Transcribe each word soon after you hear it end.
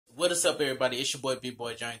What is up, everybody? It's your boy, Big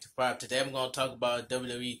Boy Giant 5. Today I'm going to talk about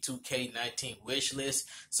WWE2k19 wish list.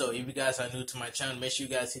 So if you guys are new to my channel, make sure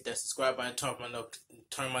you guys hit that subscribe button, turn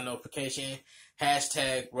my notification,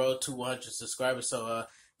 hashtag road to 100 subscribers. So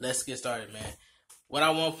let's get started, man. What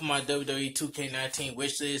I want for my WWE2k19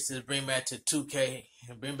 wish list is bring back WWE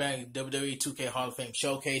 2K Hall of Fame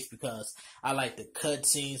Showcase, because I like the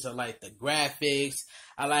cutscenes, I like the graphics,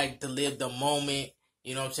 I like to live the moment.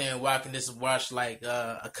 You know what I'm saying? Where I can just watch like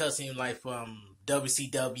a cutscene like from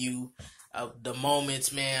WCW, the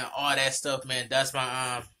moments, man, all that stuff, man. That's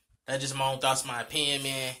just my own thoughts, my opinion,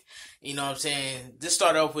 man. You know what I'm saying? Just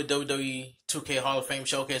start off with WWE 2K Hall of Fame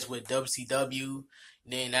Showcase with WCW.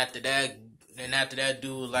 Then after that,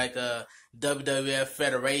 do like a WWF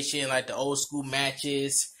Federation, like the old school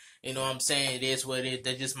matches. You know what I'm saying? It is what it is.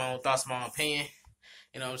 That's just my own thoughts, my own opinion.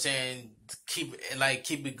 You know what I'm saying? Keep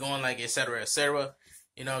it going, like etc. etc.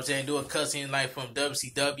 You know what I'm saying? Do a cutscene like from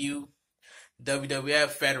WCW, WWF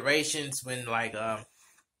Federations, when like led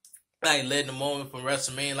the moment from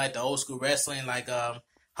WrestleMania, like the old school wrestling, like Hulk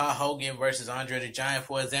Hogan versus Andre the Giant,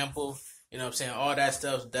 for example. You know what I'm saying? All that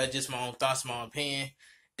stuff. That's just my own thoughts, my own opinion.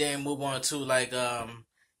 Then move on to like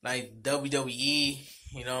WWE.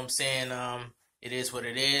 You know what I'm saying? It is what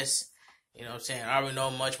it is. You know what I'm saying? I already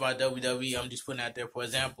know much about WWE. I'm just putting out there, for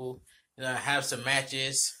example. You know, have some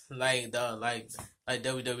matches like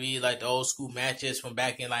WWE, like the old school matches from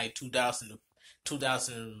back in like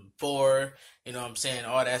 2004. You know what I'm saying?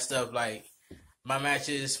 All that stuff. Like my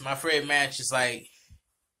favorite match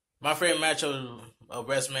of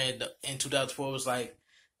WrestleMania in 2004 was like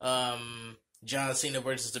John Cena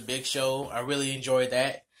versus The Big Show. I really enjoyed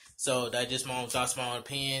that. So that's just my own thoughts, my own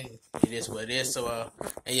opinion. It is what it is. So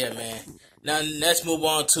yeah, man. Now let's move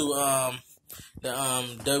on to the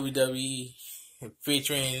WWE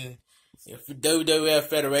featuring WWF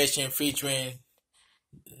Federation, featuring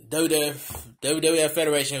WWF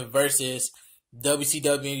Federation versus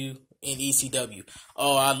WCW and ECW.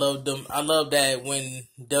 Oh, I love them. I love that when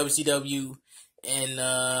WCW and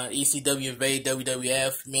ECW invade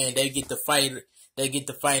WWF, man, they get to fight. They get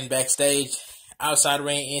to fighting backstage, outside the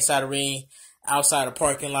ring, inside the ring, outside the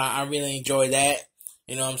parking lot. I really enjoy that.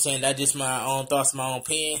 You know what I'm saying? That's just my own thoughts, my own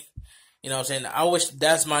opinion. You know what I'm saying? I wish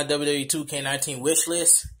that's my WWE2k19 wish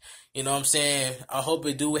list. You know what I'm saying? I hope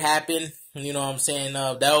it do happen. You know what I'm saying?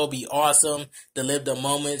 That would be awesome to live the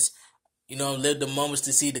moments. You know, live the moments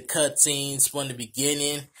to see the cutscenes from the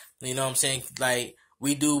beginning. You know what I'm saying? Like,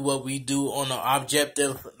 we do what we do on the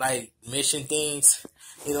objective, like, mission things.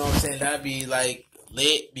 You know what I'm saying? That'd be, like,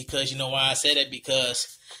 lit, because, you know why I say that?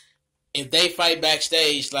 Because if they fight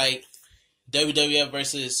backstage, like, WWF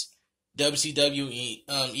versus WCW,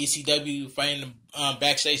 ECW fighting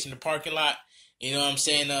backstage in the parking lot, you know what I'm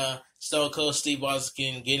saying? Stone Cold Steve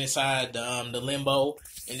Austin can get inside the limbo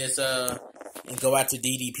and just and go out to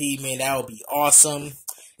DDP, man. That would be awesome.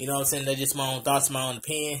 You know what I'm saying? That's just my own thoughts, my own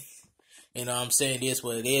opinion. You know what I'm saying? It is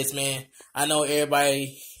what it is, man. I know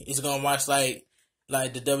everybody is gonna watch like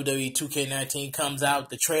the WWE 2K19 comes out,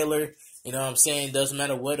 the trailer. You know what I'm saying? Doesn't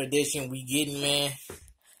matter what edition we getting, man.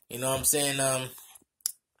 You know what I'm saying?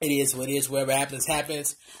 It is what it is. Whatever happens,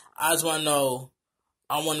 happens. I just want to know.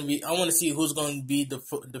 I want to see who's going to be the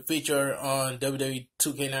feature on WWE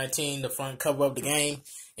 2K19, the front cover of the game.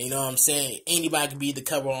 You know what I'm saying? Anybody can be the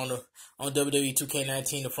cover on WWE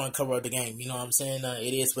 2K19, the front cover of the game. You know what I'm saying?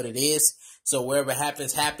 It is what it is. So wherever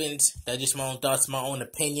happens, happens. That's just my own thoughts, my own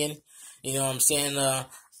opinion. You know what I'm saying? I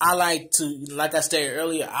like to, like I stated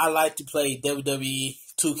earlier, I like to play WWE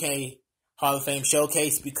 2K Hall of Fame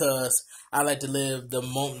Showcase, because I like to live the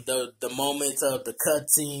moments of the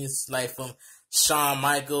cutscenes, like from Shawn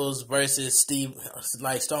Michaels versus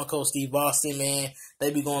Stone Cold Steve Austin, man. They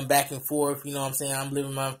be going back and forth. You know what I'm saying? I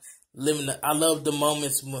love the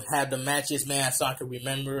moments when have the matches, man, so I can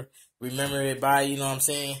remember it by, you know what I'm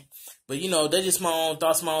saying? But you know, that's just my own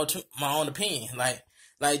thoughts, my own opinion. Like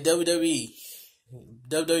WWE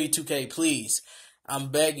 2K, please. I'm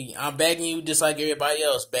begging you, just like everybody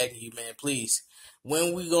else begging you, man, please.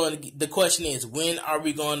 The question is, when are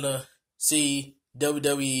we going to see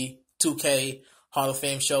WWE 2K Hall of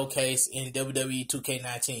Fame Showcase in WWE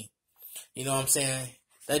 2K19? You know what I'm saying?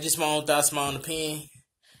 That's just my own thoughts, my own opinion.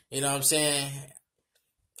 You know what I'm saying?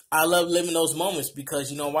 I love living those moments, because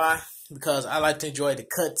you know why? Because I like to enjoy the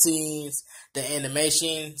cutscenes, the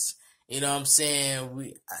animations. You know what I'm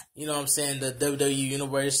saying? You know what I'm saying? The WWE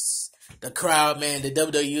Universe, the crowd, man, the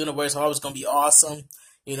WWE Universe always going to be awesome.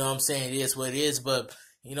 You know what I'm saying? It is what it is. But,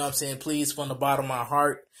 you know what I'm saying? Please, from the bottom of my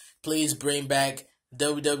heart, please bring back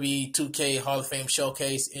WWE 2K Hall of Fame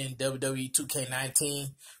Showcase in WWE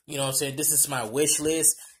 2K19. You know what I'm saying? This is my wish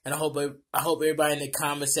list. and I hope everybody in the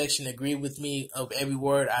comment section agree with me of every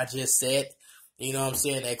word I just said. You know what I'm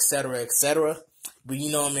saying, etc., etc. But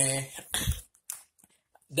you know, man,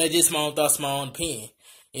 that's just my own thoughts, my own opinion.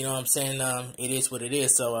 You know what I'm saying? It is what it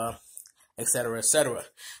is. So, etc., etc.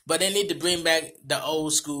 But they need to bring back the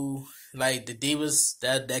old school, like the divas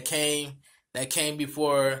that came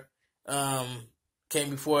before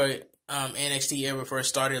NXT ever first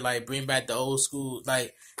started. Like, bring back the old school,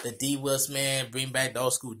 like the divas, man. Bring back the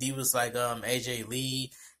old school divas, like AJ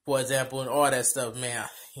Lee, for example, and all that stuff, man.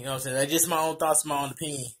 You know what I'm saying? That's just my own thoughts, my own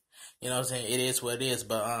opinion. You know what I'm saying? It is what it is.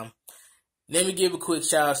 But let me give a quick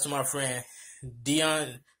shout out to my friend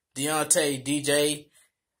Deontay DJ,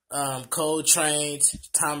 Cold Trains,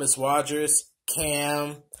 Thomas Rogers,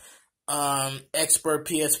 Cam, Expert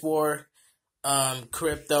PS4,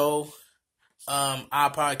 Crypto,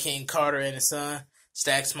 iPod King Carter and his son,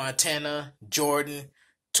 Stacks Montana, Jordan,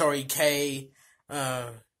 Tori K,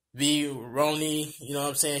 V Roni. You know what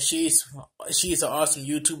I'm saying? She's an awesome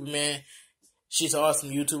YouTuber, man. She's an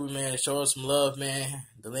awesome YouTuber, man. Show her some love, man.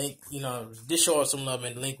 The link, just show her some love,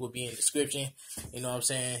 man. The link will be in the description. You know what I'm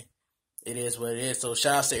saying? It is what it is. So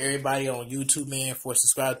shout out to everybody on YouTube, man, for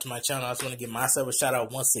subscribing to my channel. I just want to give myself a shout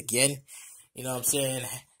out once again. You know what I'm saying?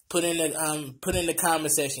 Put in the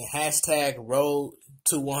comment section hashtag road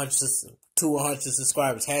to 100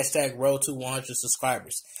 subscribers. Hashtag road to 100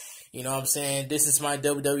 subscribers. You know what I'm saying? This is my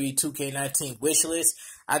WWE2k19 wish list.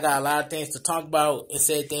 I got a lot of things to talk about and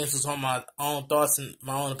say things was on my own thoughts and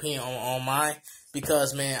my own opinion on mine.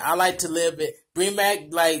 Because, man, I like to live it. Bring back,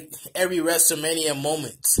 like, every WrestleMania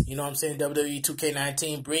moment. You know what I'm saying?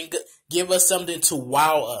 WWE2k19. Give us something to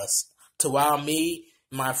wow us. To wow me,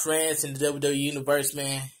 my friends in the WWE universe,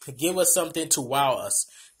 man. Give us something to wow us.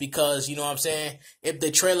 Because, you know what I'm saying? If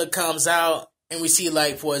the trailer comes out and we see,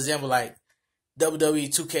 like, for example, like,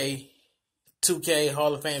 WWE2K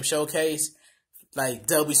Hall of Fame Showcase, like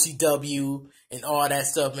WCW and all that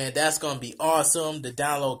stuff, man, that's gonna be awesome. The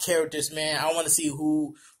download characters, man. I want to see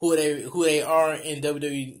who they are in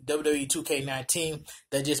WWE2k19.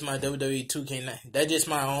 That's just my WWE2k19. That's just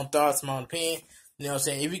my own thoughts, my own opinion. You know what I'm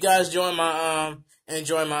saying? If you guys enjoy my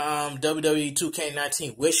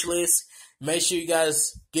WWE2k19 wish list, make sure you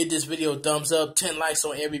guys give this video a thumbs up. 10 likes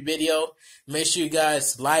on every video. Make sure you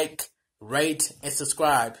guys like, rate, and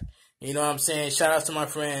subscribe. You know what I'm saying? Shout out to my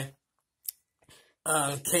friend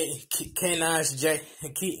K-Nice J,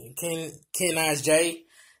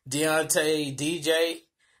 Deontay DJ,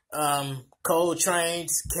 Cold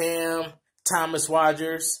Trains, Cam, Thomas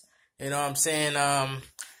Rogers. You know what I'm saying?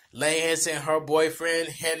 Lay Henson, her boyfriend,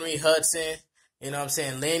 Henry Hudson. You know what I'm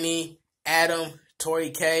saying? Lenny, Adam,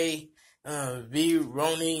 Tori K, V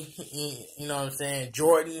Roni. You know what I'm saying?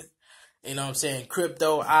 Jordan. You know what I'm saying?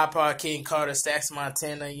 Crypto, iPod King Carter, Stacks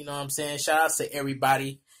Montana. You know what I'm saying? Shout out to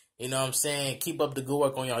everybody. You know what I'm saying? Keep up the good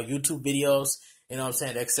work on y'all YouTube videos. You know what I'm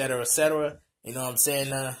saying? Etc., etc. You know what I'm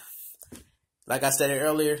saying? Like I said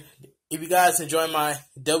earlier, if you guys enjoy my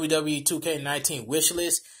WWE2k19 wish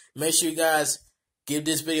list, make sure you guys give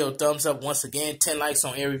this video a thumbs up once again. 10 likes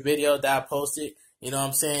on every video that I posted. You know what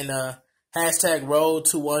I'm saying? Hashtag road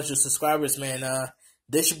to 100 subscribers, man.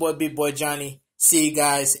 This your boy, Big Boy Johnny. See you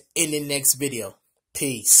guys in the next video.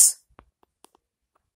 Peace.